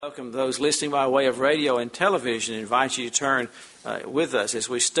Welcome those listening by way of radio and television. I invite you to turn with us as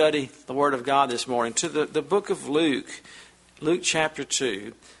we study the Word of God this morning to the book of Luke, Luke chapter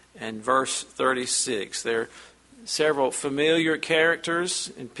 2 and verse 36. There are several familiar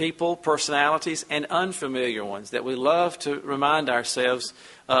characters and people, personalities, and unfamiliar ones that we love to remind ourselves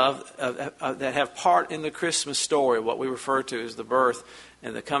of that have part in the Christmas story, what we refer to as the birth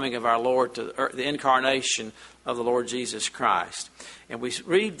and the coming of our Lord to the incarnation of the Lord Jesus Christ. And we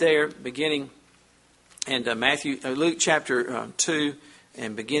read there beginning in Luke chapter 2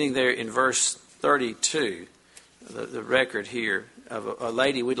 and beginning there in verse 32, the record here of a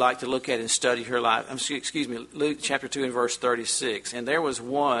lady we'd like to look at and study her life. Luke chapter 2 and verse 36. And there was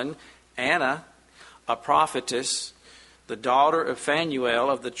one, Anna, a prophetess, the daughter of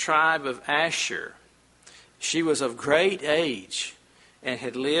Phanuel of the tribe of Asher. She was of great age and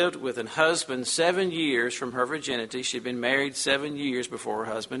had lived with an husband 7 years from her virginity. She had been married 7 years before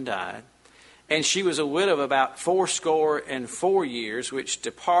her husband died. And she was a widow of about 84 years, which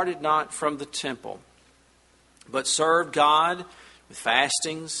departed not from the temple, but served God with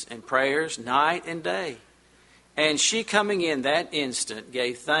fastings and prayers night and day. And she, coming in that instant,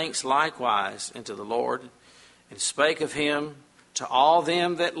 gave thanks likewise unto the Lord, and spake of him to all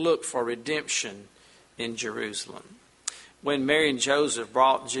them that looked for redemption in Jerusalem. When Mary and Joseph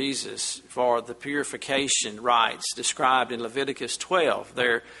brought Jesus for the purification rites described in Leviticus 12,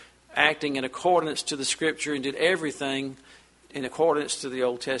 they're acting in accordance to the Scripture and did everything in accordance to the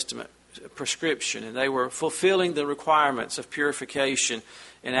Old Testament prescription. And they were fulfilling the requirements of purification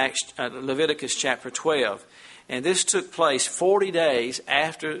in Leviticus chapter 12. And this took place 40 days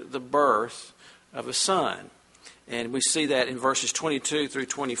after the birth of a son. And we see that in verses 22 through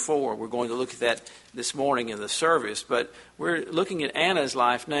 24. We're going to look at that this morning in the service. But we're looking at Anna's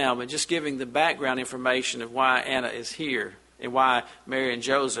life now, but just giving the background information of why Anna is here and why Mary and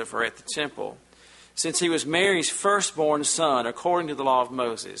Joseph are at the temple. Since he was Mary's firstborn son, according to the law of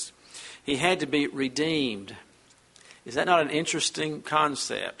Moses, he had to be redeemed. Is that not an interesting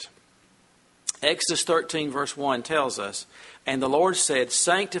concept? Exodus 13 verse 1 tells us, "And the Lord said,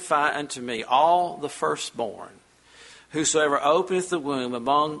 Sanctify unto me all the firstborn, whosoever openeth the womb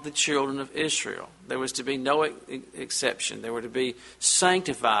among the children of Israel." There was to be no exception. They were to be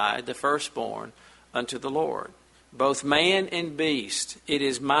sanctified, the firstborn, unto the Lord. Both man and beast, it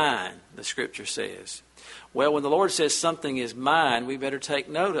is mine, the Scripture says. Well, when the Lord says something is mine, we better take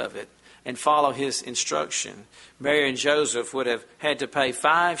note of it and follow his instruction. Mary and Joseph would have had to pay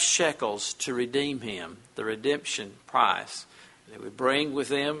 5 shekels to redeem him, the redemption price. They would bring with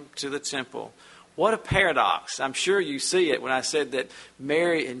them to the temple. What a paradox. I'm sure you see it when I said that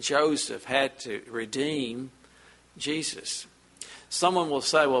Mary and Joseph had to redeem Jesus. Someone will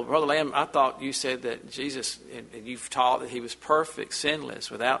say, well, Brother Lamb, I thought you said that Jesus, and you've taught that he was perfect, sinless,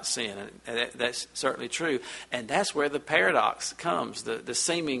 without sin. And that's certainly true. And that's where the paradox comes, the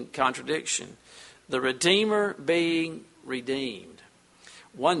seeming contradiction. The Redeemer being redeemed.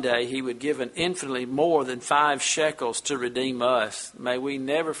 One day he would give an infinitely more than 5 shekels to redeem us. May we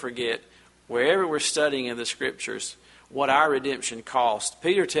never forget, wherever we're studying in the Scriptures, what our redemption cost.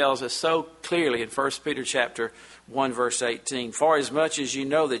 Peter tells us so clearly in 1 Peter chapter 1 verse 18, "For as much as you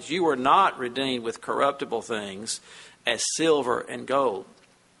know that you were not redeemed with corruptible things, as silver and gold,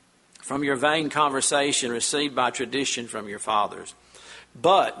 from your vain conversation received by tradition from your fathers,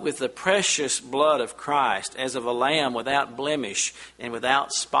 but with the precious blood of Christ, as of a lamb without blemish and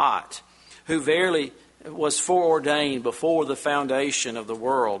without spot, who verily was foreordained before the foundation of the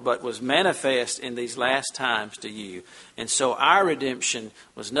world, but was manifest in these last times to you." And so our redemption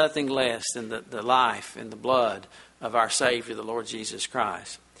was nothing less than the life and the blood of our Savior, the Lord Jesus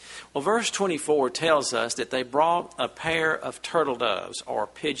Christ. Well, verse 24 tells us that they brought a pair of turtle doves, or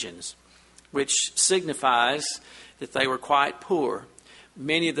pigeons, which signifies that they were quite poor.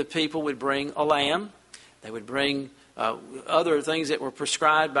 Many of the people would bring a lamb. They would bring other things that were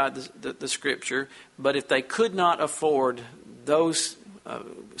prescribed by the Scripture. But if they could not afford those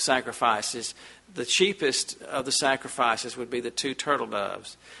sacrifices, the cheapest of the sacrifices would be the 2 turtle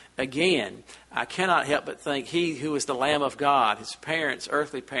doves. Again, I cannot help but think he who is the Lamb of God, his parents,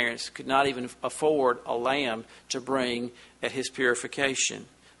 earthly parents, could not even afford a lamb to bring at his purification.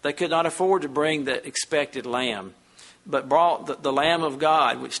 They could not afford to bring the expected lamb, but brought the Lamb of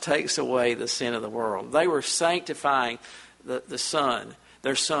God, which takes away the sin of the world. They were sanctifying the Son,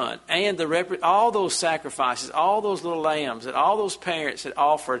 their Son. And all those sacrifices, all those little lambs that all those parents had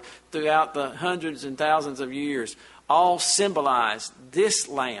offered throughout the hundreds and thousands of years, all symbolized this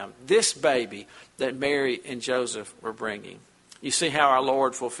lamb, this baby that Mary and Joseph were bringing. You see how our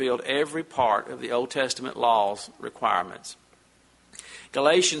Lord fulfilled every part of the Old Testament law's requirements.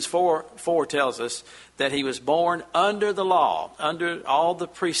 Galatians 4 tells us that he was born under the law, under all the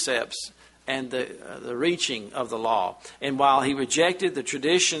precepts and the reaching of the law. And while he rejected the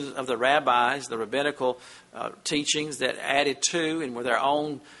traditions of the rabbis, the rabbinical teachings that added to and were their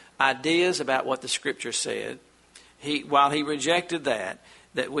own ideas about what the Scripture said, while he rejected that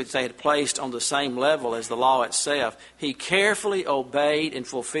which they had placed on the same level as the law itself, he carefully obeyed and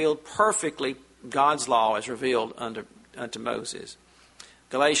fulfilled perfectly God's law as revealed unto Moses.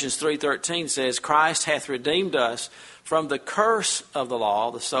 Galatians 3:13 says, Christ hath redeemed us from the curse of the law,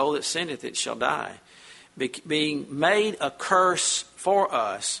 the soul that sinneth it shall die, being made a curse for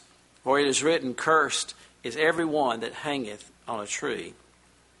us, for it is written, cursed is every one that hangeth on a tree.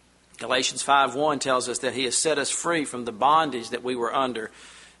 Galatians 5:1 tells us that he has set us free from the bondage that we were under,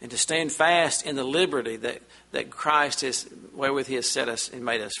 and to stand fast in the liberty that Christ has, wherewith he has set us and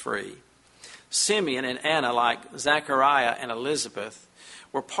made us free. Simeon and Anna, like Zechariah and Elizabeth,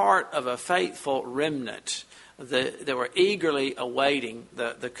 were part of a faithful remnant that were eagerly awaiting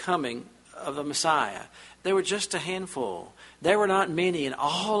the coming of the Messiah. They were just a handful. There were not many in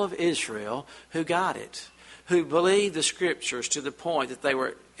all of Israel who got it, who believed the Scriptures to the point that they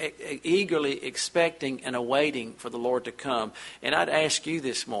were eagerly expecting and awaiting for the Lord to come. And I'd ask you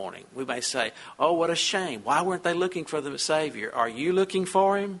this morning, we may say, oh, what a shame. Why weren't they looking for the Savior? Are you looking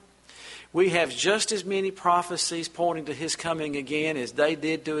for Him? We have just as many prophecies pointing to His coming again as they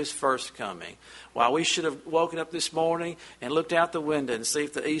did to His first coming. While we should have woken up this morning and looked out the window and see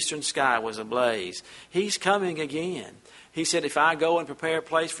if the eastern sky was ablaze, He's coming again. He said, if I go and prepare a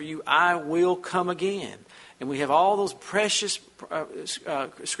place for you, I will come again. And we have all those precious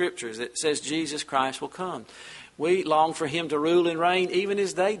scriptures that says Jesus Christ will come. We long for Him to rule and reign even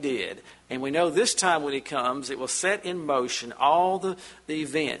as they did. And we know this time when He comes, it will set in motion all the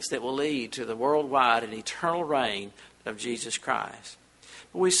events that will lead to the worldwide and eternal reign of Jesus Christ.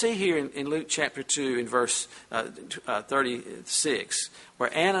 But we see here in Luke chapter 2 in verse 36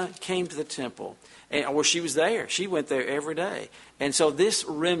 where Anna came to the temple. Well, she was there. She went there every day. And so this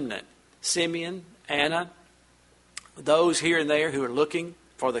remnant, Simeon, Anna, those here and there who are looking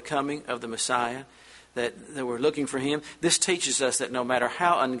for the coming of the Messiah, that were looking for Him, this teaches us that no matter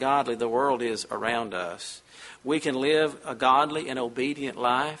how ungodly the world is around us, we can live a godly and obedient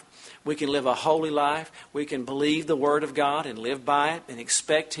life. We can live a holy life. We can believe the Word of God and live by it and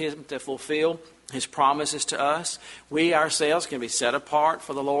expect Him to fulfill His promises to us. We ourselves can be set apart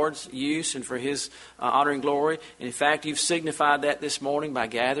for the Lord's use and for His honor and glory. And in fact, you've signified that this morning by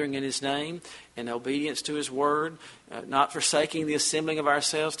gathering in His name in obedience to His Word, not forsaking the assembling of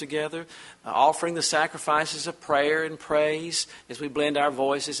ourselves together, offering the sacrifices of prayer and praise as we blend our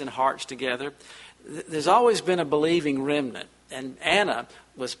voices and hearts together. There's always been a believing remnant, and Anna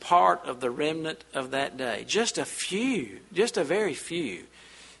was part of the remnant of that day. Just a few, just a very few.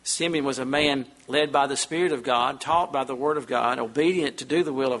 Simeon was a man led by the Spirit of God, taught by the Word of God, obedient to do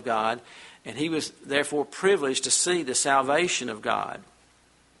the will of God, and he was therefore privileged to see the salvation of God.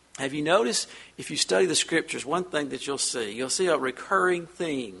 Have you noticed, if you study the Scriptures, one thing that you'll see a recurring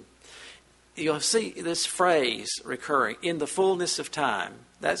theme. You'll see this phrase recurring, in the fullness of time.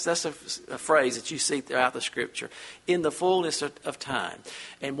 That's a phrase that you see throughout the Scripture, in the fullness of time.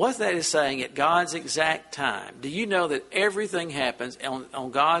 And what that is saying, at God's exact time. Do you know that everything happens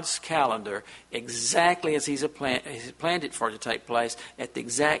on God's calendar exactly as He's planned it for it to take place at the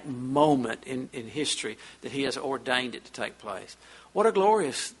exact moment in history that He has ordained it to take place? What a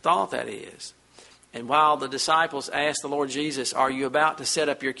glorious thought that is. And while the disciples asked the Lord Jesus, are you about to set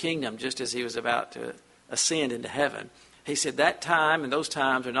up your kingdom, just as He was about to ascend into heaven? He said that time and those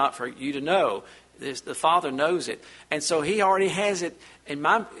times are not for you to know. The Father knows it. And so He already has it, in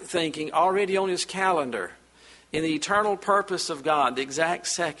my thinking, already on His calendar. In the eternal purpose of God, the exact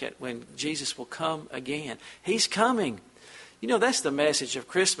second when Jesus will come again. He's coming. You know, that's the message of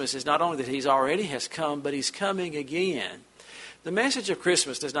Christmas, is not only that He's already has come, but He's coming again. The message of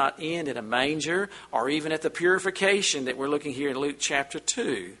Christmas does not end at a manger or even at the purification that we're looking here in Luke chapter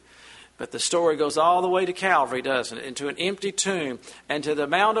 2. But the story goes all the way to Calvary, doesn't it? Into an empty tomb and to the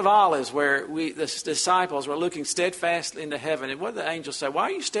Mount of Olives where the disciples were looking steadfastly into heaven. And what did the angels say? Why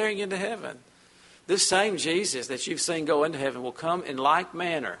are you staring into heaven? This same Jesus that you've seen go into heaven will come in like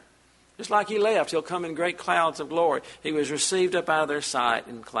manner. Just like He left, He'll come in great clouds of glory. He was received up out of their sight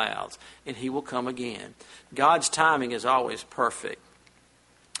in clouds, and He will come again. God's timing is always perfect.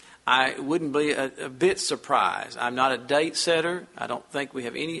 I wouldn't be a bit surprised. I'm not a date setter. I don't think we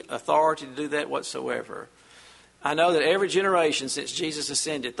have any authority to do that whatsoever. I know that every generation since Jesus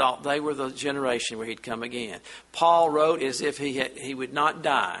ascended thought they were the generation where he'd come again. Paul wrote as if he would not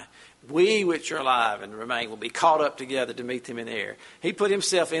die. We which are alive and remain will be caught up together to meet them in the air. He put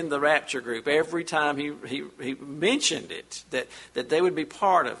himself in the rapture group every time he mentioned it, that they would be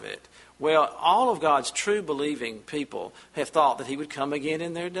part of it. Well, all of God's true believing people have thought that he would come again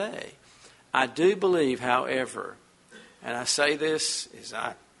in their day. I do believe, however, and I say this as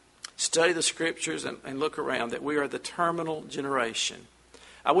I study the Scriptures and look around, that we are the terminal generation.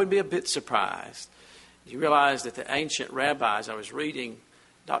 I wouldn't be a bit surprised. You realize that the ancient rabbis, I was reading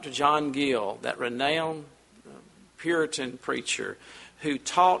Dr. John Gill, that renowned Puritan preacher who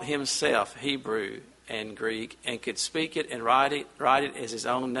taught himself Hebrew and Greek and could speak it and write it as his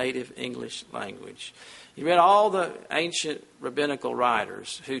own native English language. He read all the ancient rabbinical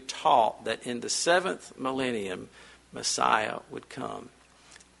writers who taught that in the 7th millennium, Messiah would come.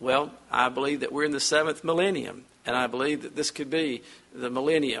 Well, I believe that we're in the 7th millennium, and I believe that this could be the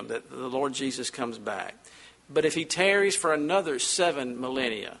millennium that the Lord Jesus comes back. But if he tarries for another 7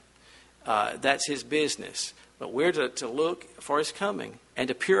 millennia, that's his business. But we're to look for his coming and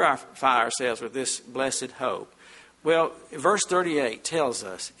to purify ourselves with this blessed hope. Well, verse 38 tells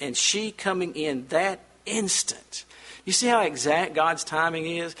us, and she coming in that instant. You see how exact God's timing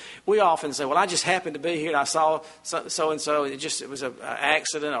is? We often say, well, I just happened to be here and I saw so-and-so. It was an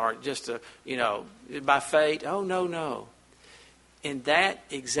accident or just by fate. Oh, no. In that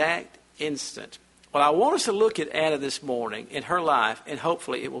exact instant. Well, I want us to look at Anna this morning in her life, and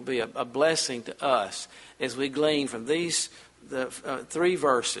hopefully it will be a blessing to us as we glean from the 3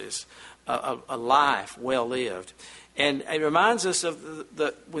 verses a life well lived. And it reminds us of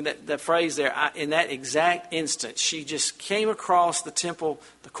the phrase there, in that exact instant, she just came across the temple,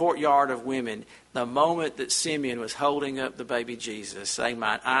 the courtyard of women, the moment that Simeon was holding up the baby Jesus, saying,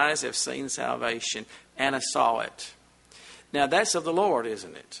 "Mine eyes have seen salvation," Anna saw it. Now that's of the Lord,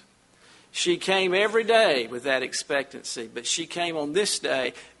 isn't it? She came every day with that expectancy, but she came on this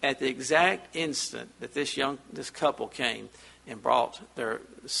day at the exact instant that this couple came and brought their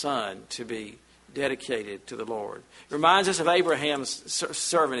son to be dedicated to the Lord. It reminds us of Abraham's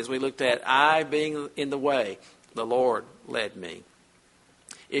servant as we looked at, I being in the way, the Lord led me.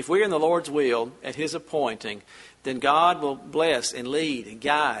 If we're in the Lord's will at his appointing, then God will bless and lead and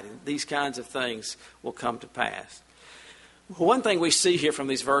guide, and these kinds of things will come to pass. One thing we see here from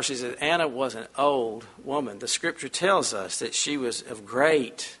these verses is that Anna was an old woman. The Scripture tells us that she was of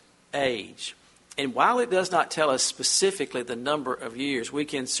great age. And while it does not tell us specifically the number of years, we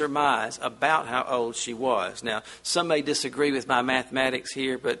can surmise about how old she was. Now, some may disagree with my mathematics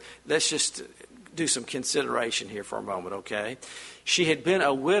here, but let's just do some consideration here for a moment, okay? She had been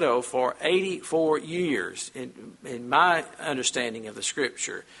a widow for 84 years. In my understanding of the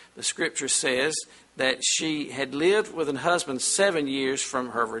Scripture says that she had lived with a husband 7 years from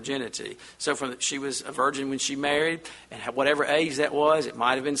her virginity. So she was a virgin when she married, and whatever age that was, it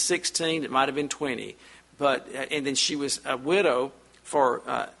might have been 16, it might have been 20. And then she was a widow for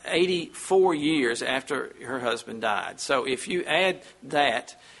 84 years after her husband died. So if you add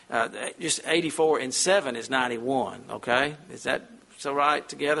that, just 84 and 7 is 91, okay? Is that so right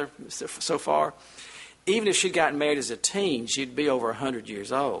together so far? Even if she'd gotten married as a teen, she'd be over 100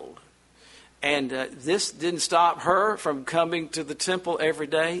 years old. And this didn't stop her from coming to the temple every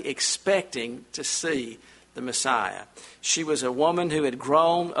day, expecting to see the Messiah. She was a woman who had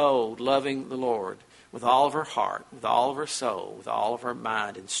grown old, loving the Lord with all of her heart, with all of her soul, with all of her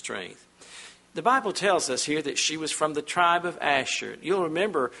mind and strength. The Bible tells us here that she was from the tribe of Asher. You'll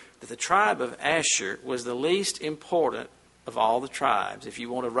remember that the tribe of Asher was the least important of all the tribes, if you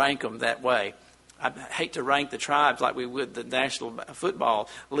want to rank them that way. I hate to rank the tribes like we would the National Football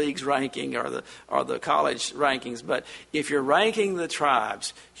League's ranking or the college rankings. But if you're ranking the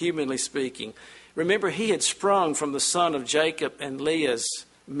tribes, humanly speaking, remember he had sprung from the son of Jacob and Leah's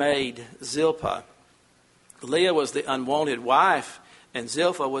maid Zilpah. Leah was the unwanted wife, and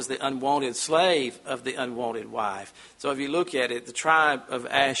Zilpah was the unwanted slave of the unwanted wife. So if you look at it, the tribe of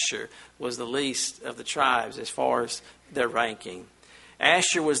Asher was the least of the tribes as far as their ranking.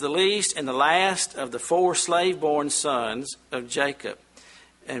 Asher was the least and the last of the 4 slave-born sons of Jacob,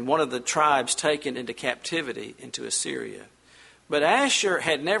 and one of the tribes taken into captivity into Assyria. But Asher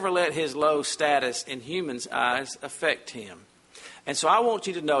had never let his low status in humans' eyes affect him. And so I want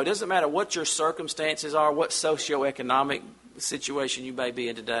you to know, it doesn't matter what your circumstances are, what socioeconomic situation you may be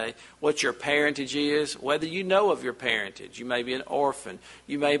in today, what your parentage is, whether you know of your parentage. You may be an orphan.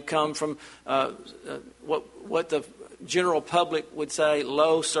 You may come from what the general public would say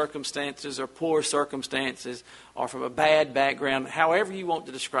low circumstances or poor circumstances or from a bad background, however you want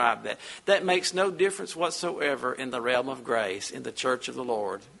to describe that. That makes no difference whatsoever in the realm of grace, in the church of the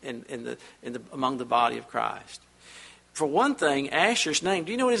Lord, among the body of Christ. For one thing, Asher's name,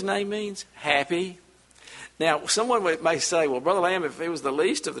 do you know what his name means? Happy. Now, someone may say, well, Brother Lamb, if he was the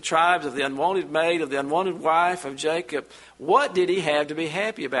least of the tribes, of the unwanted maid, of the unwanted wife of Jacob, what did he have to be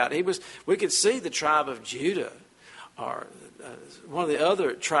happy about? We could see the tribe of Judah, or one of the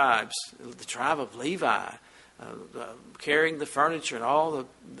other tribes, the tribe of Levi, carrying the furniture and all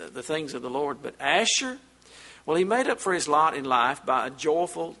the things of the Lord. But Asher, well, he made up for his lot in life by a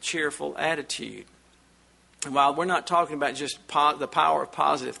joyful, cheerful attitude. And while we're not talking about just the power of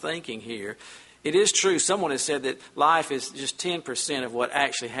positive thinking here, it is true, someone has said that life is just 10% of what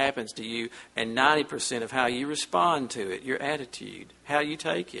actually happens to you and 90% of how you respond to it, your attitude, how you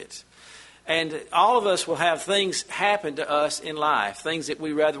take it. And all of us will have things happen to us in life, things that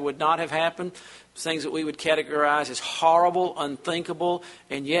we rather would not have happened, things that we would categorize as horrible, unthinkable,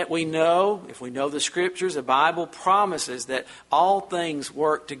 and yet we know, if we know the Scriptures, the Bible promises that all things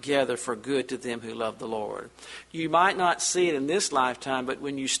work together for good to them who love the Lord. You might not see it in this lifetime, but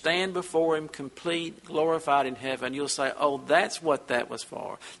when you stand before Him complete, glorified in heaven, you'll say, oh, that's what that was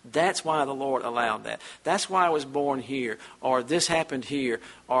for. That's why the Lord allowed that. That's why I was born here, or this happened here,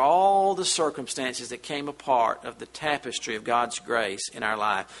 or all the circumstances that came a part of the tapestry of God's grace in our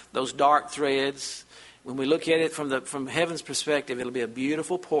life. Those dark threads, when we look at it from heaven's perspective, it'll be a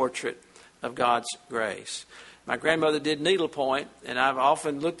beautiful portrait of God's grace. My grandmother did needlepoint, and I've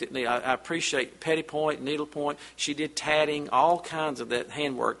often looked at I appreciate pettipoint, needlepoint. She did tatting, all kinds of that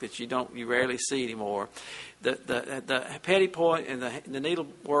handwork that you rarely see anymore. The pettipoint and the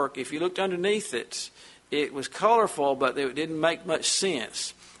needlework, if you looked underneath it, it was colorful, but it didn't make much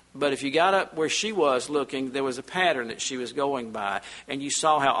sense. But if you got up where she was looking, there was a pattern that she was going by. And you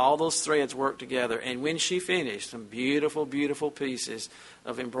saw how all those threads worked together. And when she finished, some beautiful, beautiful pieces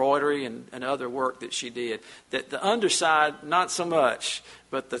of embroidery and other work that she did. That the underside, not so much,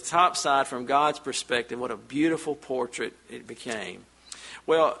 but the top side from God's perspective, what a beautiful portrait it became.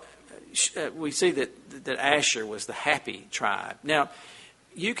 Well, we see that Asher was the happy tribe. Now,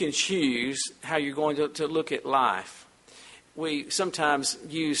 you can choose how you're going to look at life. We sometimes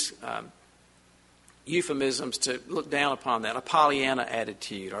use euphemisms to look down upon that, a Pollyanna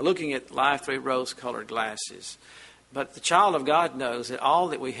attitude, or looking at life through rose-colored glasses. But the child of God knows that all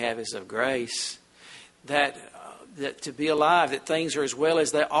that we have is of grace, that to be alive, that things are as well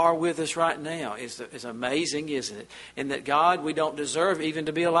as they are with us right now is amazing, isn't it? And that God, we don't deserve even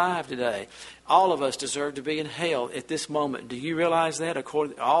to be alive today. All of us deserve to be in hell at this moment. Do you realize that?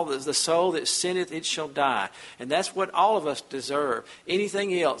 According to all the soul that sinneth, it shall die. And that's what all of us deserve.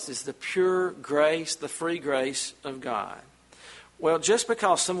 Anything else is the pure grace, the free grace of God. Well, just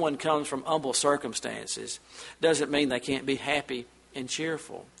because someone comes from humble circumstances doesn't mean they can't be happy and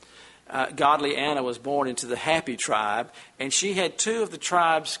cheerful. Godly Anna was born into the happy tribe, and she had two of the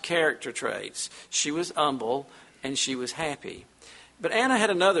tribe's character traits. She was humble, and she was happy. But Anna had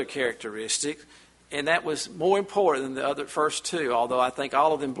another characteristic, and that was more important than the first two, although I think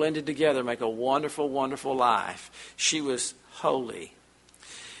all of them blended together make a wonderful, wonderful life. She was holy.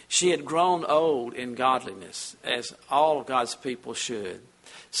 She had grown old in godliness, as all of God's people should.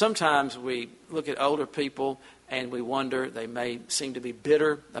 Sometimes we look at older people and we wonder, they may seem to be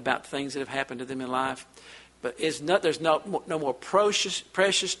bitter about things that have happened to them in life. But there's no more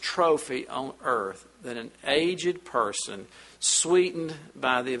precious trophy on earth than an aged person sweetened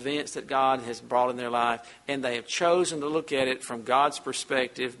by the events that God has brought in their life, and they have chosen to look at it from God's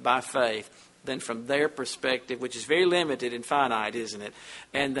perspective by faith than from their perspective, which is very limited and finite, isn't it?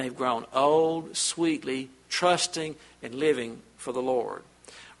 And they've grown old, sweetly, trusting and living for the Lord.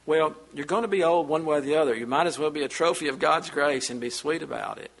 Well, you're going to be old one way or the other. You might as well be a trophy of God's grace and be sweet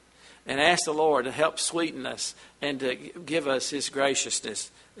about it. And ask the Lord to help sweeten us and to give us His graciousness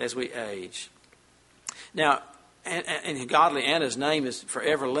as we age. Now, and godly Anna's name is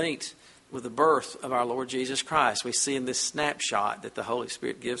forever linked with the birth of our Lord Jesus Christ. We see in this snapshot that the Holy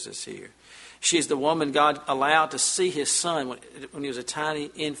Spirit gives us here. She is the woman God allowed to see His Son when He was a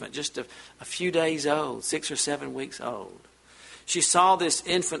tiny infant, just a few days old, 6 or 7 weeks old. She saw this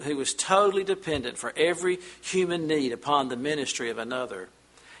infant who was totally dependent for every human need upon the ministry of another.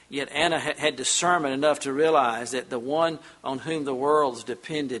 Yet Anna had discernment enough to realize that the one on whom the worlds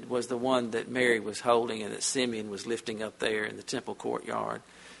depended was the one that Mary was holding and that Simeon was lifting up there in the temple courtyard.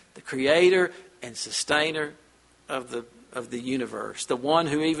 The creator and sustainer of the universe. The one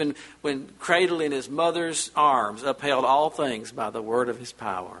who even when cradled in his mother's arms upheld all things by the word of His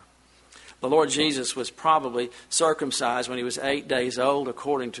power. The Lord Jesus was probably circumcised when he was 8 days old,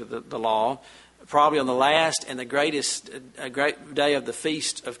 according to the law, probably on the last and the great day of the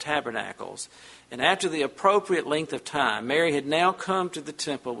Feast of Tabernacles. And after the appropriate length of time, Mary had now come to the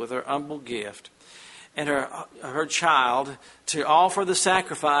temple with her humble gift and her child to offer the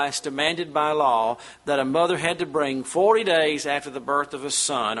sacrifice demanded by law that a mother had to bring 40 days after the birth of a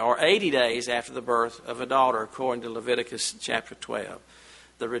son, or 80 days after the birth of a daughter, according to Leviticus chapter 12.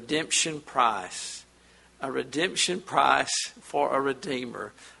 The redemption price. A redemption price for a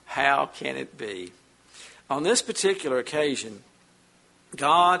redeemer. How can it be? On this particular occasion,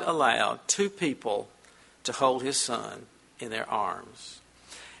 God allowed two people to hold his son in their arms.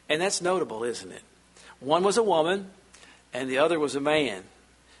 And that's notable, isn't it? One was a woman and the other was a man.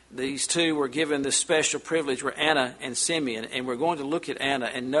 These two were given this special privilege, were Anna and Simeon, and we're going to look at Anna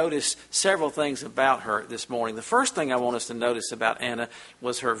and notice several things about her this morning. The first thing I want us to notice about Anna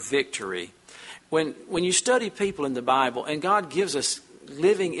was her victory. When you study people in the Bible, and God gives us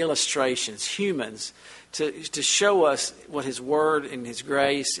living illustrations, humans, to show us what his word and his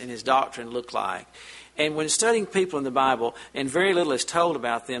grace and his doctrine look like. And when studying people in the Bible, and very little is told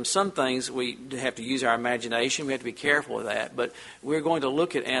about them, some things we have to use our imagination. We have to be careful of that. But we're going to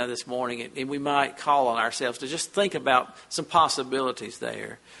look at Anna this morning, and we might call on ourselves to just think about some possibilities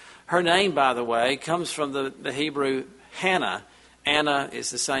there. Her name, by the way, comes from the Hebrew Hannah. Anna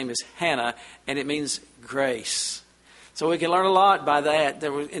is the same as Hannah, and it means grace. So we can learn a lot by that.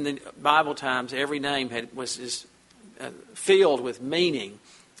 There was, in the Bible times, every name was filled with meaning.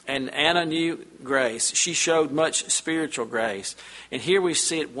 And Anna knew grace. She showed much spiritual grace. And here we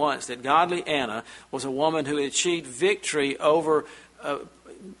see at once that godly Anna was a woman who achieved victory over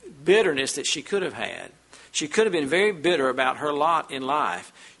bitterness that she could have had. She could have been very bitter about her lot in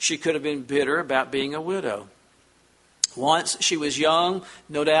life. She could have been bitter about being a widow. Once she was young,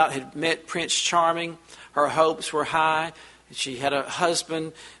 no doubt had met Prince Charming. Her hopes were high. She had a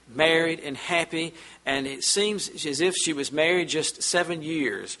husband, married and happy, and it seems as if she was married just 7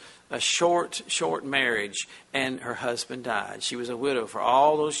 years, a short marriage, and her husband died. She was a widow for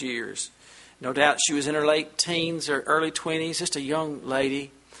all those years. No doubt she was in her late teens or early 20s, just a young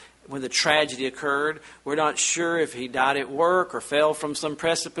lady when the tragedy occurred. We're not sure if he died at work or fell from some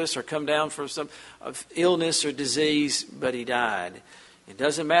precipice or come down from some illness or disease, but he died. It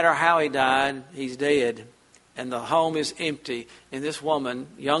doesn't matter how he died, he's dead. And the home is empty, and this woman,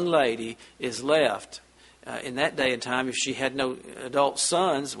 young lady, is left. In that day and time, if she had no adult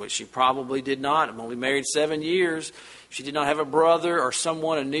sons, which she probably did not, I'm only married 7 years, she did not have a brother or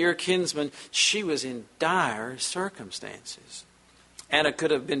someone, a near kinsman, she was in dire circumstances. Anna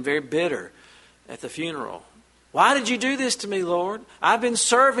could have been very bitter at the funeral. Why did you do this to me, Lord? I've been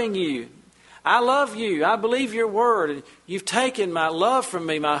serving you. I love you. I believe your word. And you've taken my love from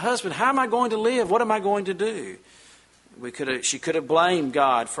me, my husband. How am I going to live? What am I going to do? She could have blamed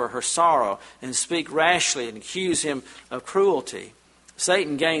God for her sorrow and speak rashly and accuse him of cruelty.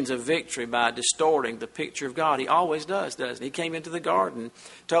 Satan gains a victory by distorting the picture of God. He always does, doesn't he? He came into the garden,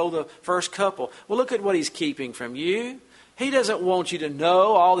 told the first couple, well, look at what he's keeping from you. He doesn't want you to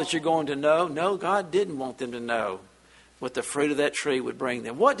know all that you're going to know. No, God didn't want them to know what the fruit of that tree would bring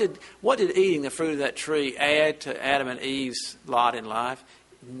them. What did eating the fruit of that tree add to Adam and Eve's lot in life?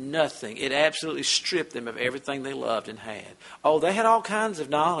 Nothing. It absolutely stripped them of everything they loved and had. Oh, they had all kinds of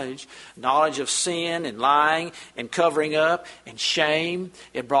knowledge of sin and lying and covering up and shame.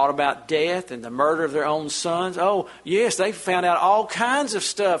 It brought about death and the murder of their own sons. Oh, yes, they found out all kinds of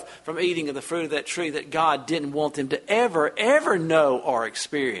stuff from eating of the fruit of that tree that God didn't want them to ever know or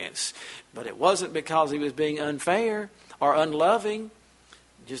experience. But it wasn't because he was being unfair or unloving.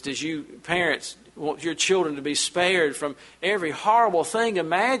 Just as you parents want your children to be spared from every horrible thing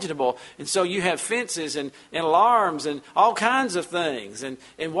imaginable. And so you have fences and alarms and all kinds of things. And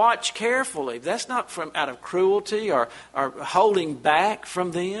watch carefully. That's not from out of cruelty or holding back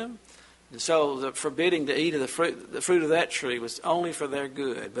from them. And so the forbidding to eat of the fruit of that tree was only for their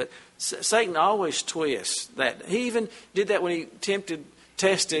good. But Satan always twists that. He even did that when he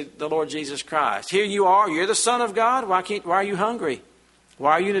tested the Lord Jesus Christ. Here you are, you're the Son of God. Why are you hungry?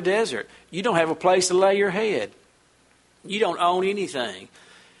 Why are you in a desert? You don't have a place to lay your head. You don't own anything.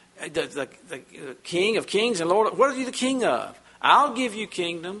 The King of Kings and Lord, what are you the king of? I'll give you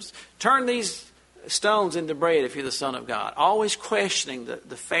kingdoms. Turn these stones into bread if you're the Son of God. Always questioning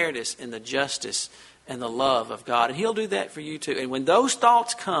the fairness and the justice and the love of God. And he'll do that for you too. And when those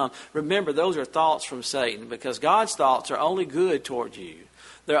thoughts come, remember those are thoughts from Satan, because God's thoughts are only good toward you.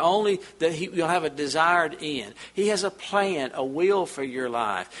 They're only that you'll have a desired end. He has a plan, a will for your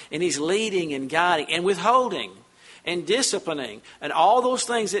life. And he's leading and guiding and withholding. and disciplining and all those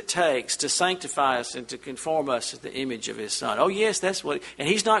things it takes to sanctify us and to conform us to the image of His Son. Oh, yes, that's what... And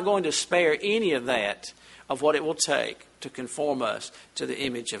He's not going to spare any of that, of what it will take to conform us to the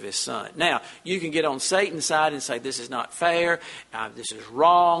image of His Son. Now, you can get on Satan's side and say, this is not fair, this is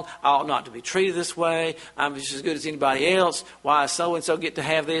wrong, I ought not to be treated this way, I'm just as good as anybody else, why so-and-so get to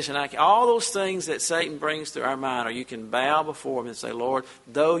have this, and all those things that Satan brings to our mind, or you can bow before Him and say, Lord,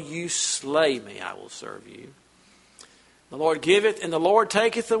 though you slay me, I will serve you. The Lord giveth and the Lord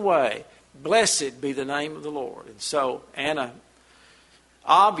taketh away. Blessed be the name of the Lord. And so Anna,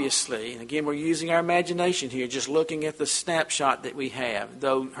 obviously, and again we're using our imagination here, just looking at the snapshot that we have,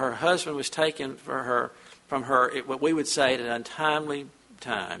 though her husband was taken from her, what we would say at an untimely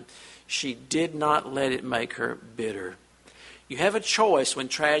time, she did not let it make her bitter. You have a choice when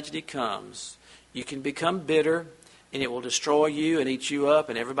tragedy comes. You can become bitter, and it will destroy you and eat you up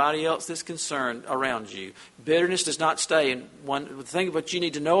and everybody else that's concerned around you. Bitterness does not stay. And one thing of what you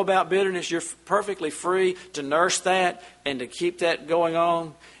need to know about bitterness, you're perfectly free to nurse that and to keep that going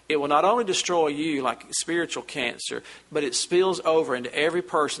on. It will not only destroy you like spiritual cancer, but it spills over into every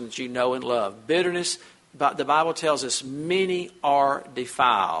person that you know and love. Bitterness, the Bible tells us, many are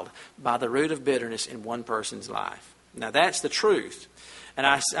defiled by the root of bitterness in one person's life. Now that's the truth. And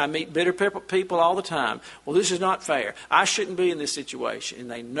I meet bitter people all the time. Well, this is not fair. I shouldn't be in this situation.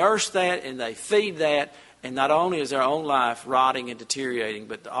 And they nurse that and they feed that. And not only is their own life rotting and deteriorating,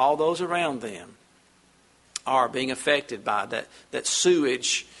 but all those around them are being affected by that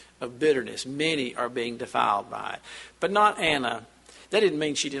sewage of bitterness. Many are being defiled by it. But not Anna. That didn't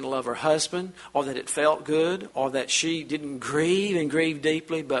mean she didn't love her husband, or that it felt good, or that she didn't grieve and grieve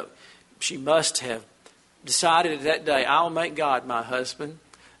deeply, but she must have decided that day, I'll make God my husband,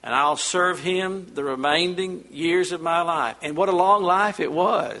 and I'll serve Him the remaining years of my life. And what a long life it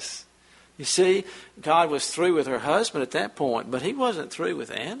was. You see, God was through with her husband at that point, but He wasn't through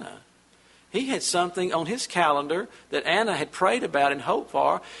with Anna. He had something on His calendar that Anna had prayed about and hoped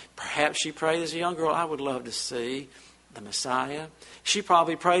for. Perhaps she prayed as a young girl, I would love to see the Messiah. She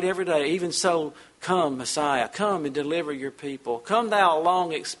probably prayed every day, even so, come Messiah, come and deliver your people. Come thou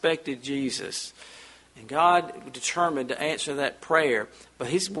long expected Jesus. And God determined to answer that prayer, but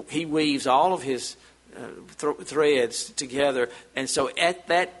He weaves all of His threads together. And so at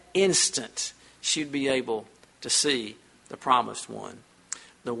that instant, she'd be able to see the promised one.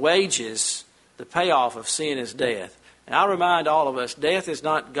 The wages, the payoff of sin is death. And I'll remind all of us, death is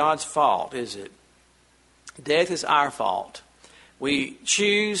not God's fault, is it? Death is our fault. We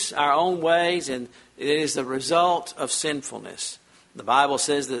choose our own ways, and it is the result of sinfulness. The Bible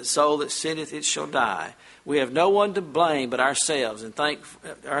says that the soul that sinneth, it shall die. We have no one to blame but ourselves, and thank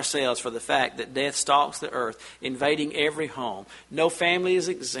ourselves for the fact that death stalks the earth, invading every home. No family is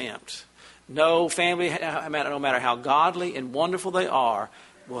exempt. No family, no matter how godly and wonderful they are,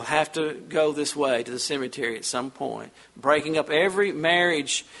 will have to go this way to the cemetery at some point, breaking up every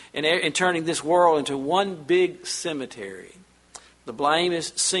marriage and turning this world into one big cemetery. The blame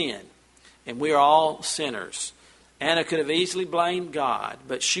is sin, and we are all sinners. Anna could have easily blamed God,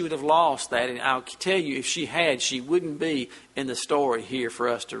 but she would have lost that. And I'll tell you, if she had, she wouldn't be in the story here for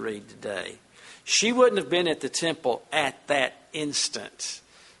us to read today. She wouldn't have been at the temple at that instant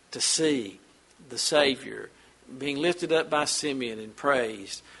to see the Savior being lifted up by Simeon and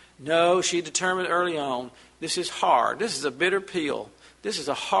praised. No, she determined early on, this is hard. This is a bitter pill. This is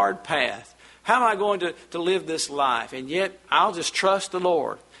a hard path. How am I going to live this life? And yet, I'll just trust the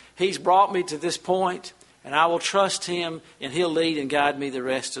Lord. He's brought me to this point, and I will trust Him, and He'll lead and guide me the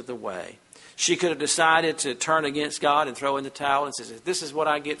rest of the way. She could have decided to turn against God and throw in the towel and say, this is what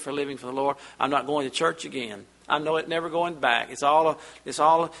I get for living for the Lord. I'm not going to church again. I know it, never going back. It's all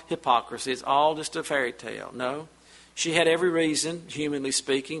a hypocrisy. It's all just a fairy tale. No. She had every reason, humanly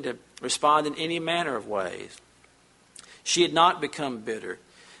speaking, to respond in any manner of ways. She had not become bitter.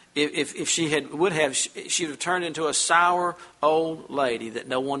 If she would have, she would have turned into a sour old lady that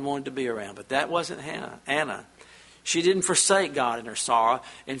no one wanted to be around. But that wasn't Anna. She didn't forsake God in her sorrow.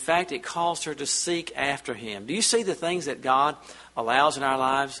 In fact, it caused her to seek after Him. Do you see the things that God allows in our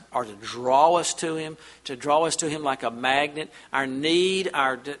lives are to draw us to Him like a magnet? Our need,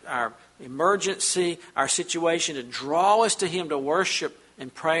 our emergency, our situation to draw us to Him to worship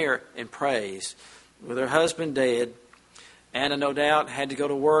and prayer and praise. With her husband dead, Anna, no doubt, had to go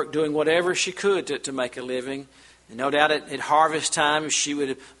to work doing whatever she could to make a living. And no doubt at harvest time, she would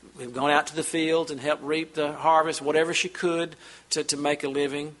have gone out to the fields and helped reap the harvest, whatever she could to make a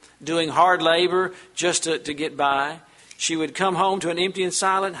living, doing hard labor just to get by. She would come home to an empty and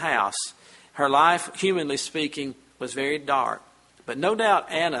silent house. Her life, humanly speaking, was very dark. But no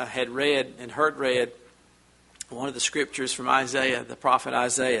doubt Anna had read and heard read one of the scriptures from Isaiah, the prophet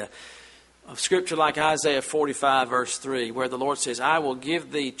Isaiah, a scripture like Isaiah 45 verse 3, where the Lord says, I will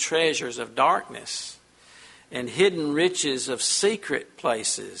give thee treasures of darkness and hidden riches of secret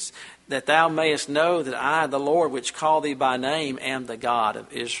places, that thou mayest know that I, the Lord, which call thee by name, am the God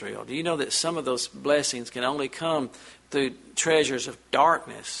of Israel. Do you know that some of those blessings can only come through treasures of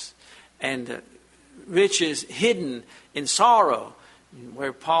darkness and riches hidden in sorrow,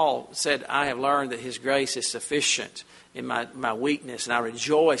 where Paul said, I have learned that his grace is sufficient in my weakness, and I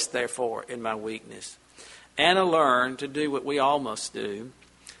rejoice, therefore, in my weakness. Anna learned to do what we all must do,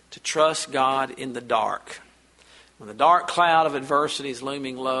 to trust God in the dark. When the dark cloud of adversity is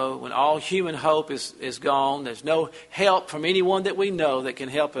looming low, when all human hope is gone, there's no help from anyone that we know that can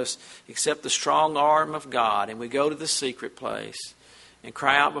help us except the strong arm of God, and we go to the secret place and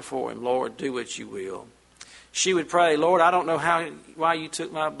cry out before Him, Lord, do what you will. She would pray, Lord, I don't know why you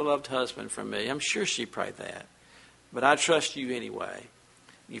took my beloved husband from me. I'm sure she prayed that. But I trust you anyway.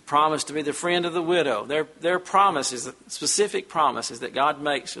 You promised to be the friend of the widow. Their promises, specific promises that God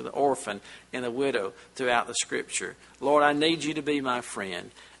makes to the orphan and the widow throughout the Scripture. Lord, I need you to be my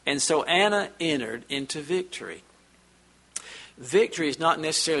friend. And so Anna entered into victory. Victory is not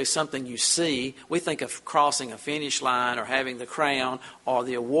necessarily something you see. We think of crossing a finish line or having the crown or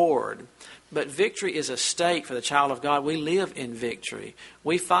the award. But victory is a state for the child of God. We live in victory.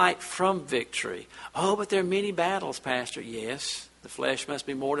 We fight from victory. Oh, but there are many battles, Pastor. Yes, the flesh must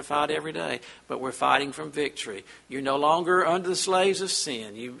be mortified every day, but we're fighting from victory. You're no longer under the slaves of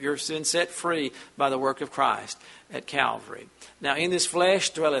sin. Your sin set free by the work of Christ at Calvary. Now, in this flesh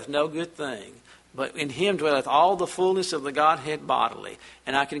dwelleth no good thing, but in Him dwelleth all the fullness of the Godhead bodily.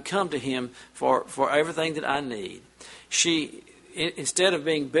 And I can come to Him for everything that I need. Instead of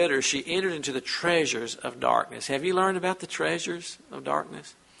being bitter, she entered into the treasures of darkness. Have you learned about the treasures of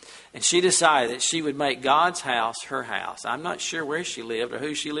darkness? And she decided that she would make God's house her house. I'm not sure where she lived or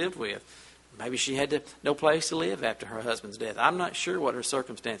who she lived with. Maybe she had no place to live after her husband's death. I'm not sure what her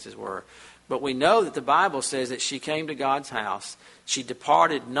circumstances were. But we know that the Bible says that she came to God's house. She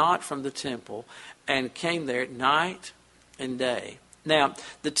departed not from the temple and came there night and day. Now,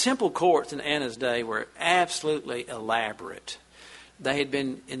 the temple courts in Anna's day were absolutely elaborate. They had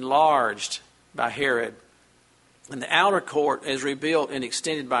been enlarged by Herod. And the outer court, as rebuilt and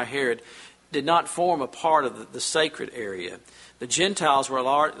extended by Herod, did not form a part of the sacred area. The Gentiles were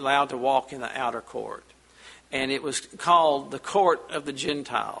allowed to walk in the outer court. And it was called the court of the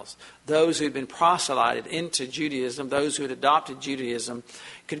Gentiles. Those who had been proselyted into Judaism, those who had adopted Judaism,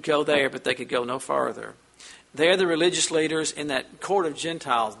 could go there, but they could go no further. There, the religious leaders in that court of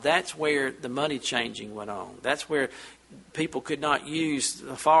Gentiles, that's where the money changing went on. That's where people could not use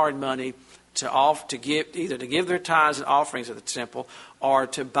the foreign money to give their tithes and offerings at the temple or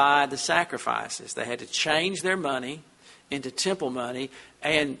to buy the sacrifices. They had to change their money into temple money,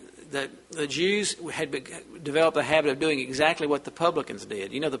 and the Jews had developed a habit of doing exactly what the publicans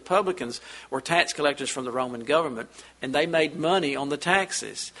did. You know, the publicans were tax collectors from the Roman government, and they made money on the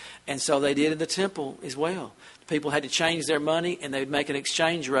taxes. And so they did in the temple as well. People had to change their money, and they would make an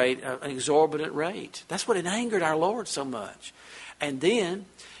exchange rate, an exorbitant rate. That's what it angered our Lord so much. And then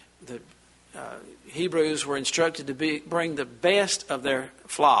the Hebrews were instructed to bring the best of their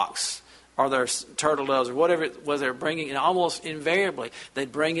flocks or their turtle doves or whatever it was they were bringing, and almost invariably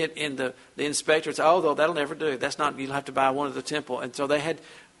they'd bring it in the inspectors. Oh, that'll never do. That's not. You'll have to buy one at the temple. And so they had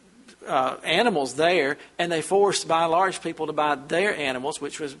animals there, and they forced by and large people to buy their animals,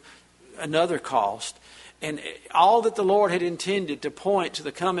 which was another cost. And all that the Lord had intended to point to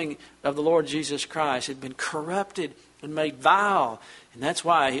the coming of the Lord Jesus Christ had been corrupted and made vile. And that's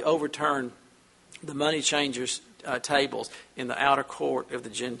why He overturned the money changers' tables in the outer court of the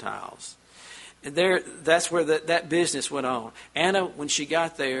Gentiles. And that's where that business went on. Anna, when she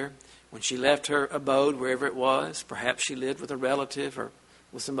got there, when she left her abode, wherever it was, perhaps she lived with a relative or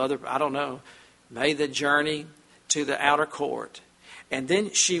with some other, I don't know, made the journey to the outer court. And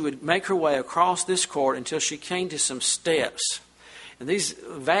then she would make her way across this court until she came to some steps. And these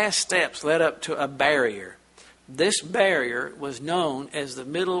vast steps led up to a barrier. This barrier was known as the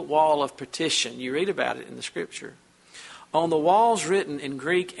middle wall of partition. You read about it in the Scripture. On the walls written in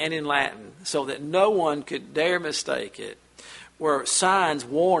Greek and in Latin, so that no one could dare mistake it, were signs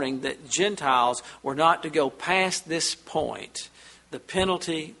warning that Gentiles were not to go past this point. The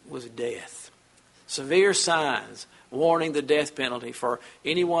penalty was death. Severe signs warning the death penalty for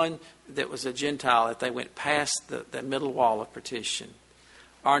anyone that was a Gentile if they went past the middle wall of partition.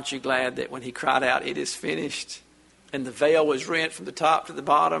 Aren't you glad that when He cried out, "It is finished," and the veil was rent from the top to the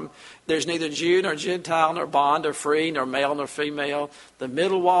bottom, there's neither Jew nor Gentile nor bond or free nor male nor female. The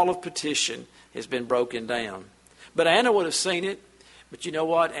middle wall of partition has been broken down. But Anna would have seen it. But you know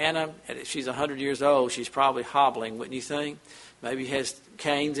what? Anna, if she's 100 years old, she's probably hobbling, wouldn't you think? Maybe has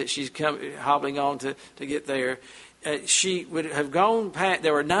canes that she's hobbling on to get there. She would have gone past.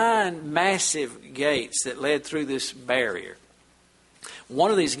 There were 9 massive gates that led through this barrier. One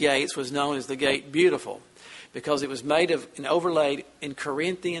of these gates was known as the Gate Beautiful because it was made of and overlaid in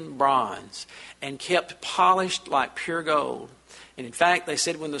Corinthian bronze and kept polished like pure gold. And in fact, they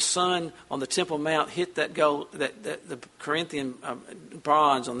said when the sun on the Temple Mount hit that gold, the Corinthian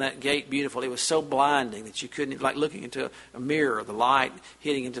bronze on that Gate Beautiful, it was so blinding that you couldn't, like looking into a mirror, the light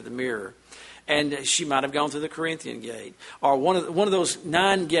hitting into the mirror. And she might have gone through the Corinthian gate, or one of those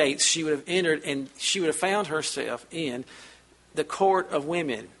 9 gates. She would have entered, and she would have found herself in the court of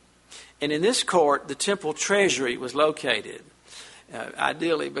women. And in this court, the temple treasury was located.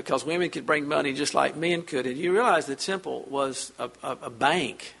 Ideally, because women could bring money just like men could. And you realize the temple was a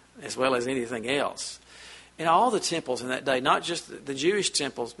bank as well as anything else. And all the temples in that day, not just the Jewish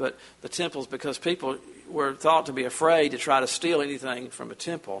temples, but the temples, because people were thought to be afraid to try to steal anything from a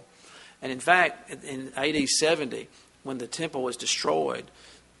temple. And in fact, in AD 70, when the temple was destroyed,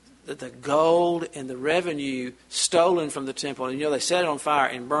 the gold and the revenue stolen from the temple, and they set it on fire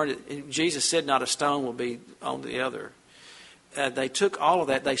and burned it. And Jesus said not a stone will be on the other. They took all of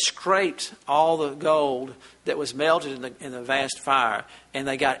that. They scraped all the gold that was melted in the vast fire, and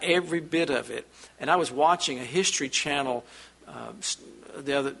they got every bit of it. And I was watching a History Channel,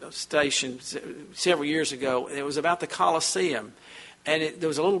 the other station, several years ago. It was about the Colosseum, and there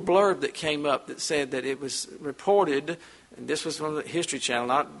was a little blurb that came up that said that it was reported, and this was from the History Channel,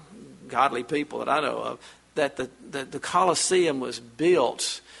 not godly people that I know of, that the Colosseum was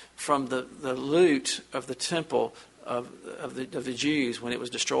built from the loot of the temple of the Jews when it was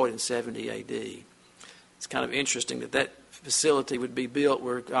destroyed in 70 A.D. It's kind of interesting that facility would be built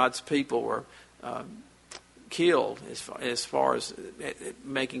where God's people were killed, as far as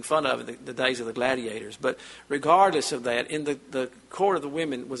making fun of the days of the gladiators. But regardless of that, in the court of the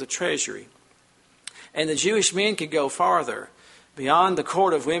women was a treasury. And the Jewish men could go farther, beyond the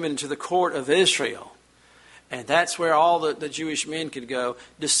court of women to the court of Israel. And that's where all the Jewish men could go.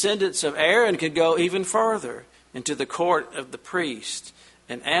 Descendants of Aaron could go even further into the court of the priest.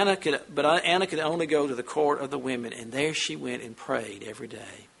 And Anna could only go to the court of the women. And there she went and prayed every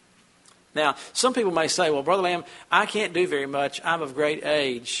day. Now, some people may say, well, Brother Lamb, I can't do very much. I'm of great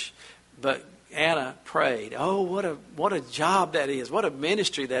age. But Anna prayed. Oh, what a job that is. What a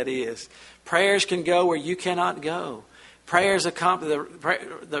ministry that is. Prayers can go where you cannot go. Prayers accomplish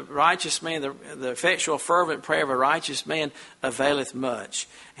the righteous man, the effectual fervent prayer of a righteous man availeth much.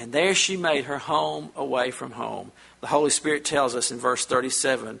 And there she made her home away from home. The Holy Spirit tells us in verse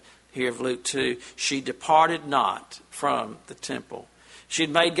 37 here of Luke 2, she departed not from the temple. She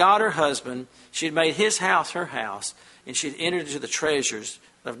had made God her husband. She had made his house her house. And she had entered into the treasures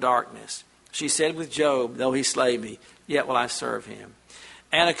of darkness. She said with Job, though he slay me, yet will I serve him.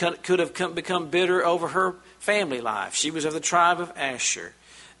 Anna could have become bitter over her family life. She was of the tribe of Asher.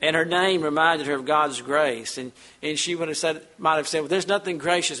 And her name reminded her of God's grace. And she might have said, well, there's nothing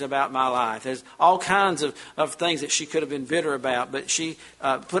gracious about my life. There's all kinds of things that she could have been bitter about. But she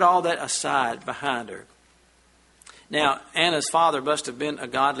put all that aside behind her. Now, Anna's father must have been a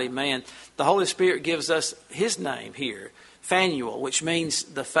godly man. The Holy Spirit gives us his name here, Phanuel, which means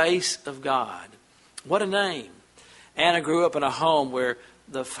the face of God. What a name. Anna grew up in a home where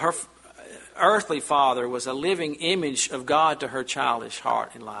her earthly father was a living image of God to her childish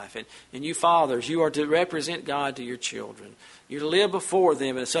heart and life. And you fathers, you are to represent God to your children. You're to live before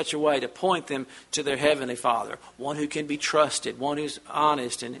them in such a way to point them to their heavenly Father, one who can be trusted, one who's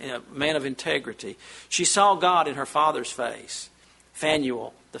honest and a man of integrity. She saw God in her father's face.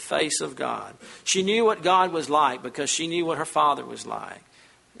 Phanuel, the face of God. She knew what God was like because she knew what her father was like.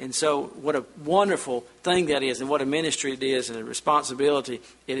 And so what a wonderful thing that is, and what a ministry it is, and a responsibility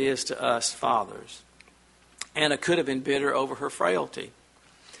it is to us fathers. Anna could have been bitter over her frailty,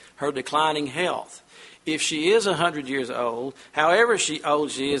 her declining health. If she is 100 years old, however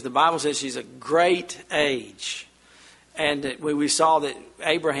old she is, the Bible says she's a great age. And we saw that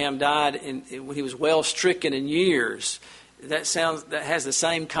Abraham died when he was well stricken in years. That has the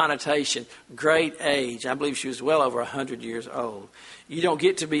same connotation, great age. I believe she was well over 100 years old. You don't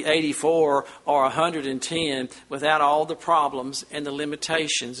get to be 84 or 110 without all the problems and the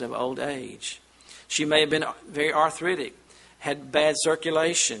limitations of old age. She may have been very arthritic, had bad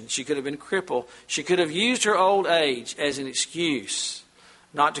circulation. She could have been crippled. She could have used her old age as an excuse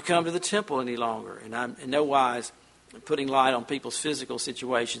not to come to the temple any longer. And I'm in no wise putting light on people's physical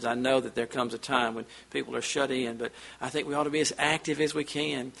situations. I know that there comes a time when people are shut in, but I think we ought to be as active as we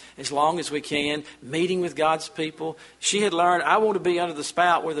can, as long as we can, meeting with God's people. She had learned, I want to be under the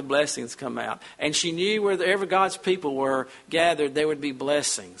spout where the blessings come out. And she knew wherever God's people were gathered, there would be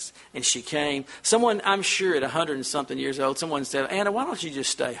blessings. And she came. Someone, I'm sure at 100 and something years old, someone said, Anna, why don't you just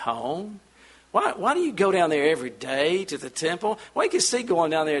stay home? Why do you go down there every day to the temple? Well, you can see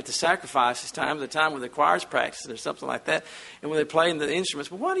going down there at the sacrifices time, the time when the choir's practicing or something like that, and when they're playing the instruments.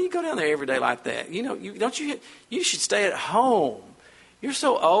 But why do you go down there every day like that? You know, you should stay at home. You're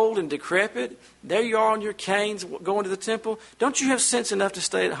so old and decrepit. There you are on your canes going to the temple. Don't you have sense enough to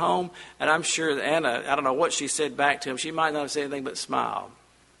stay at home? And I'm sure that Anna, I don't know what she said back to him. She might not have said anything but smile.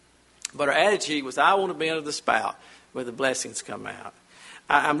 But her attitude was, I want to be under the spout where the blessings come out.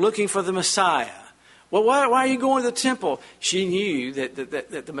 I'm looking for the Messiah. Well, why are you going to the temple? She knew that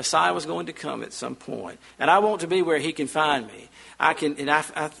the Messiah was going to come at some point. And I want to be where he can find me. I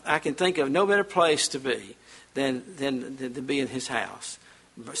can think of no better place to be than to be in his house.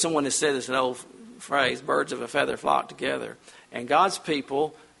 Someone has said this, an old phrase, birds of a feather flock together. And God's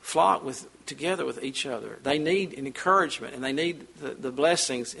people flock together with each other. They need an encouragement, and they need the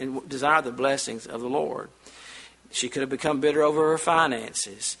blessings and desire the blessings of the Lord. She could have become bitter over her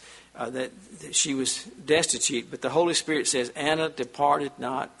finances, that she was destitute. But the Holy Spirit says, Anna departed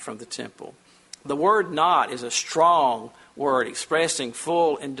not from the temple. The word not is a strong word expressing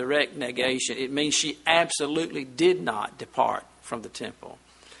full and direct negation. It means she absolutely did not depart from the temple.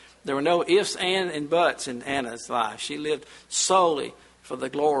 There were no ifs, and buts in Anna's life. She lived solely for the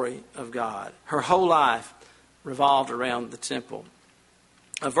glory of God. Her whole life revolved around the temple.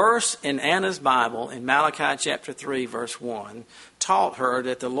 A verse in Anna's Bible, in Malachi chapter 3, verse 1, taught her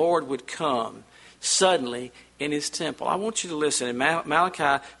that the Lord would come suddenly in his temple. I want you to listen. In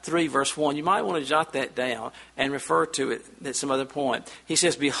Malachi 3, verse 1, you might want to jot that down and refer to it at some other point. He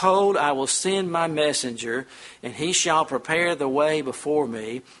says, Behold, I will send my messenger, and he shall prepare the way before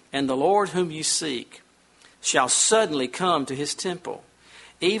me, and the Lord whom you seek shall suddenly come to his temple.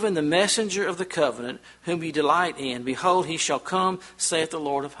 Even the messenger of the covenant, whom you delight in, behold, he shall come, saith the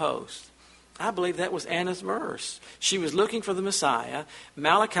Lord of hosts. I believe that was Anna's verse. She was looking for the Messiah.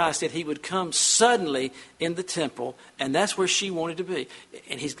 Malachi said he would come suddenly in the temple, and that's where she wanted to be.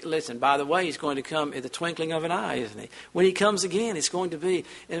 And listen, by the way, he's going to come in the twinkling of an eye, isn't he? When he comes again, it's going to be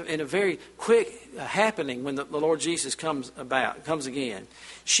in a very quick happening when the Lord Jesus comes again.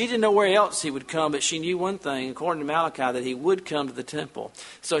 She didn't know where else he would come, but she knew one thing, according to Malachi, that he would come to the temple.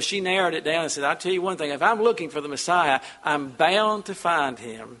 So she narrowed it down and said, I'll tell you one thing, if I'm looking for the Messiah, I'm bound to find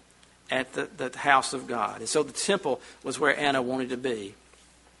him at the house of God. And so the temple was where Anna wanted to be.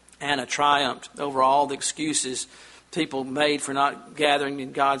 Anna triumphed over all the excuses people made for not gathering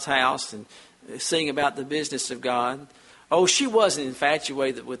in God's house and seeing about the business of God. Oh, she wasn't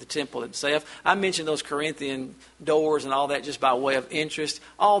infatuated with the temple itself. I mentioned those Corinthian doors and all that just by way of interest.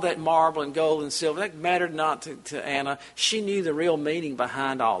 All that marble and gold and silver, that mattered not to Anna. She knew the real meaning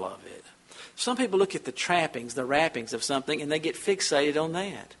behind all of it. Some people look at the trappings, the wrappings of something, and they get fixated on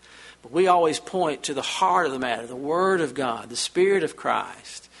that. But we always point to the heart of the matter, the Word of God, the Spirit of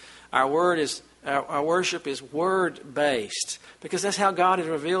Christ. Our worship is word-based because that's how God has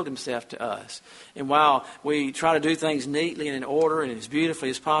revealed himself to us. And while we try to do things neatly and in order and as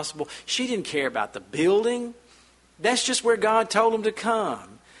beautifully as possible, she didn't care about the building. That's just where God told him to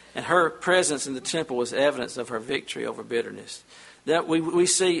come. And her presence in the temple was evidence of her victory over bitterness. That we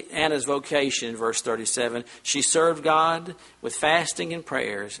see Anna's vocation in verse 37. She served God with fasting and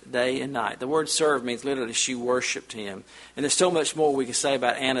prayers day and night. The word serve means literally she worshipped him. And there's so much more we can say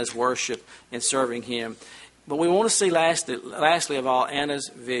about Anna's worship and serving him. But we want to see lastly of all Anna's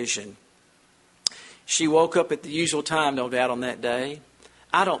vision. She woke up at the usual time, no doubt, on that day.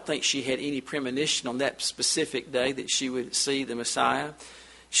 I don't think she had any premonition on that specific day that she would see the Messiah.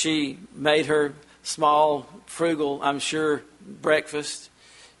 She made her small, frugal, I'm sure, breakfast.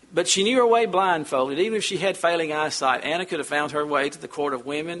 But she knew her way blindfolded. Even if she had failing eyesight, Anna could have found her way to the court of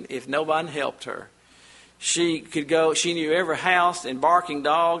women if nobody helped her. She could go, she knew every house and barking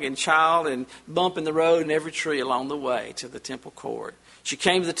dog and child and bump in the road and every tree along the way to the temple court. She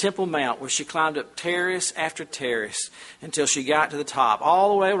came to the Temple Mount where she climbed up terrace after terrace until she got to the top. All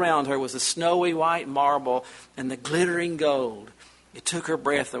the way around her was the snowy white marble and the glittering gold. It took her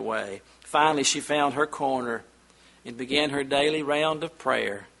breath away. Finally, she found her corner and began her daily round of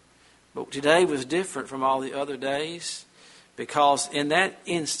prayer. But today was different from all the other days because in that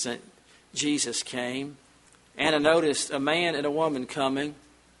instant, Jesus came. Anna noticed a man and a woman coming,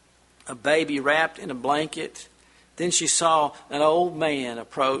 a baby wrapped in a blanket. Then she saw an old man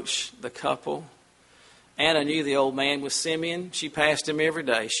approach the couple. Anna knew the old man was Simeon. She passed him every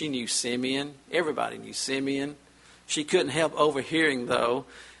day. She knew Simeon. Everybody knew Simeon. She couldn't help overhearing, though,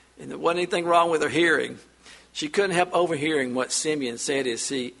 and there wasn't anything wrong with her hearing. She couldn't help overhearing what Simeon said as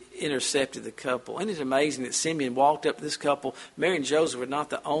he intercepted the couple. And it's amazing that Simeon walked up to this couple. Mary and Joseph were not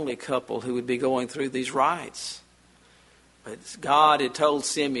the only couple who would be going through these rites. But God had told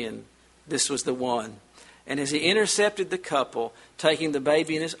Simeon this was the one. And as he intercepted the couple, taking the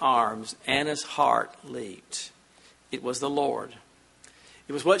baby in his arms, Anna's heart leaped. It was the Lord.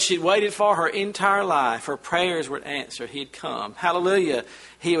 It was what she'd waited for her entire life. Her prayers were answered. He'd come. Hallelujah.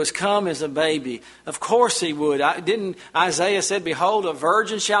 He was come as a baby. Of course he would. Didn't Isaiah said, "Behold, a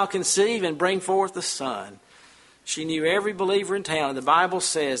virgin shall conceive and bring forth a son." She knew every believer in town. The Bible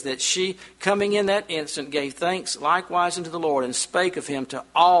says that she, coming in that instant, gave thanks likewise unto the Lord and spake of him to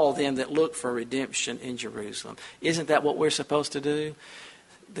all them that looked for redemption in Jerusalem. Isn't that what we're supposed to do?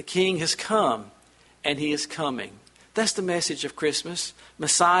 The King has come, and he is coming. That's the message of Christmas.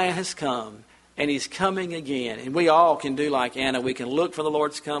 Messiah has come, and he's coming again. And we all can do like Anna. We can look for the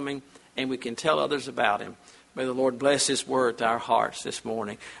Lord's coming, and we can tell others about him. May the Lord bless his word to our hearts this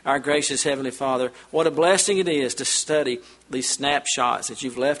morning. Our gracious Heavenly Father, what a blessing it is to study these snapshots that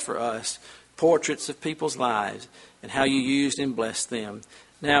you've left for us, portraits of people's lives, and how you used and blessed them.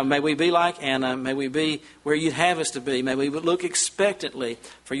 Now, may we be like Anna. May we be where you'd have us to be. May we look expectantly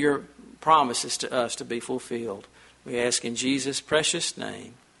for your promises to us to be fulfilled. We ask in Jesus' precious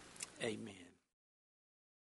name. Amen.